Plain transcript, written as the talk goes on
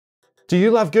Do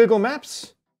you love Google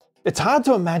Maps? It's hard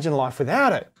to imagine life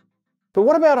without it. But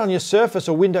what about on your Surface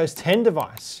or Windows 10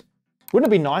 device?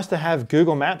 Wouldn't it be nice to have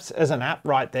Google Maps as an app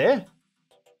right there?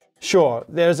 Sure,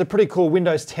 there's a pretty cool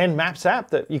Windows 10 Maps app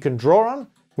that you can draw on.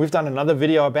 We've done another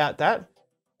video about that.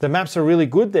 The maps are really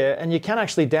good there and you can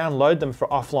actually download them for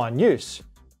offline use,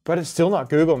 but it's still not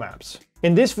Google Maps.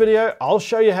 In this video, I'll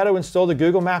show you how to install the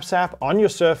Google Maps app on your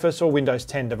Surface or Windows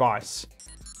 10 device.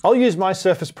 I'll use my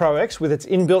Surface Pro X with its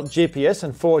inbuilt GPS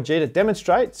and 4G to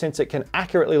demonstrate since it can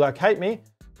accurately locate me,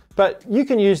 but you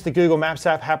can use the Google Maps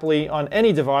app happily on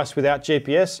any device without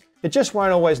GPS, it just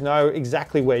won't always know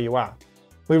exactly where you are.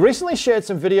 We recently shared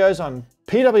some videos on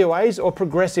PWAs or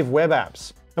progressive web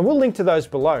apps, and we'll link to those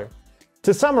below.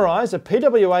 To summarize, a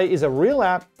PWA is a real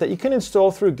app that you can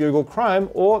install through Google Chrome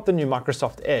or the new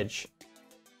Microsoft Edge.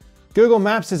 Google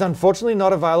Maps is unfortunately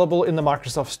not available in the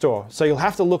Microsoft Store, so you'll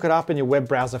have to look it up in your web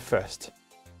browser first.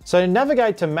 So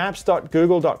navigate to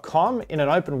maps.google.com in an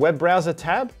open web browser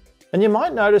tab, and you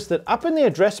might notice that up in the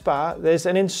address bar, there's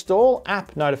an Install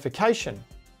App notification.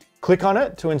 Click on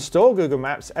it to install Google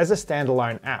Maps as a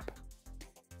standalone app.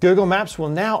 Google Maps will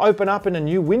now open up in a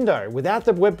new window without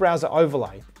the web browser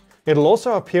overlay. It'll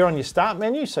also appear on your Start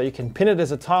menu, so you can pin it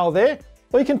as a tile there,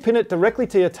 or you can pin it directly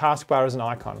to your taskbar as an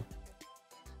icon.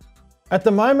 At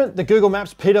the moment, the Google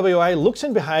Maps PWA looks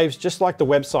and behaves just like the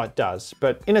website does,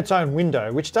 but in its own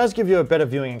window, which does give you a better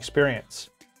viewing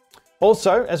experience.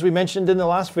 Also, as we mentioned in the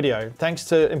last video, thanks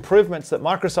to improvements that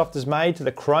Microsoft has made to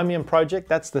the Chromium project,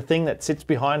 that's the thing that sits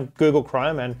behind Google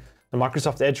Chrome and the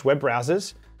Microsoft Edge web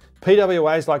browsers,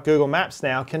 PWAs like Google Maps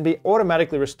now can be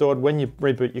automatically restored when you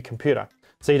reboot your computer,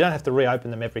 so you don't have to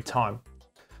reopen them every time.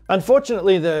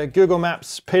 Unfortunately, the Google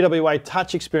Maps PWA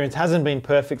touch experience hasn't been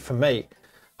perfect for me.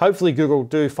 Hopefully Google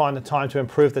do find the time to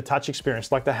improve the touch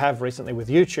experience like they have recently with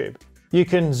YouTube. You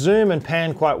can zoom and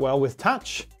pan quite well with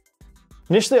touch.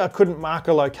 Initially I couldn't mark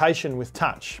a location with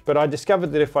touch, but I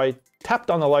discovered that if I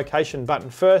tapped on the location button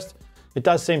first, it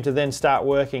does seem to then start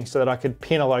working so that I could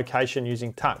pin a location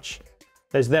using touch.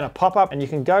 There's then a pop-up and you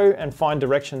can go and find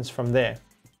directions from there.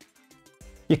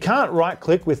 You can't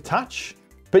right-click with touch,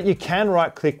 but you can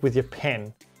right-click with your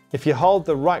pen. If you hold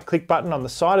the right-click button on the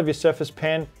side of your Surface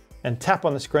Pen and tap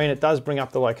on the screen, it does bring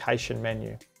up the location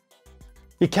menu.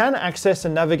 You can access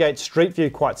and navigate Street View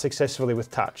quite successfully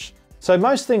with touch. So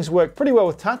most things work pretty well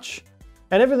with touch,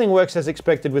 and everything works as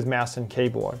expected with mouse and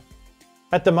keyboard.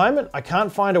 At the moment, I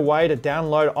can't find a way to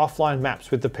download offline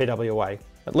maps with the PWA,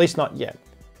 at least not yet.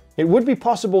 It would be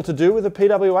possible to do with a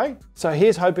PWA, so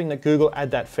here's hoping that Google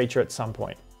add that feature at some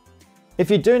point.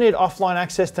 If you do need offline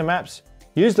access to maps,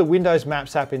 use the Windows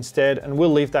Maps app instead, and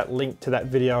we'll leave that link to that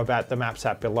video about the Maps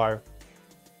app below.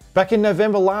 Back in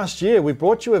November last year, we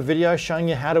brought you a video showing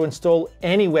you how to install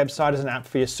any website as an app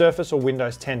for your Surface or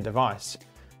Windows 10 device.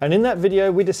 And in that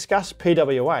video, we discussed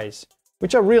PWAs,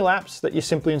 which are real apps that you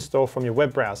simply install from your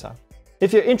web browser.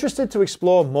 If you're interested to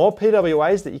explore more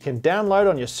PWAs that you can download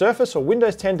on your Surface or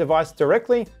Windows 10 device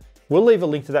directly, we'll leave a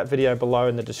link to that video below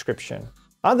in the description.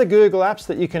 Other Google apps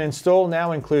that you can install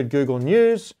now include Google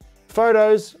News,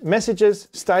 Photos, Messages,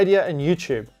 Stadia, and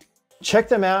YouTube. Check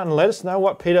them out and let us know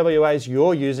what PWAs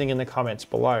you're using in the comments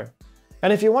below.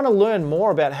 And if you want to learn more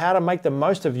about how to make the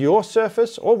most of your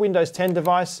Surface or Windows 10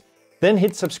 device, then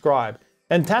hit subscribe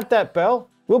and tap that bell.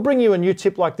 We'll bring you a new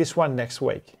tip like this one next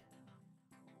week.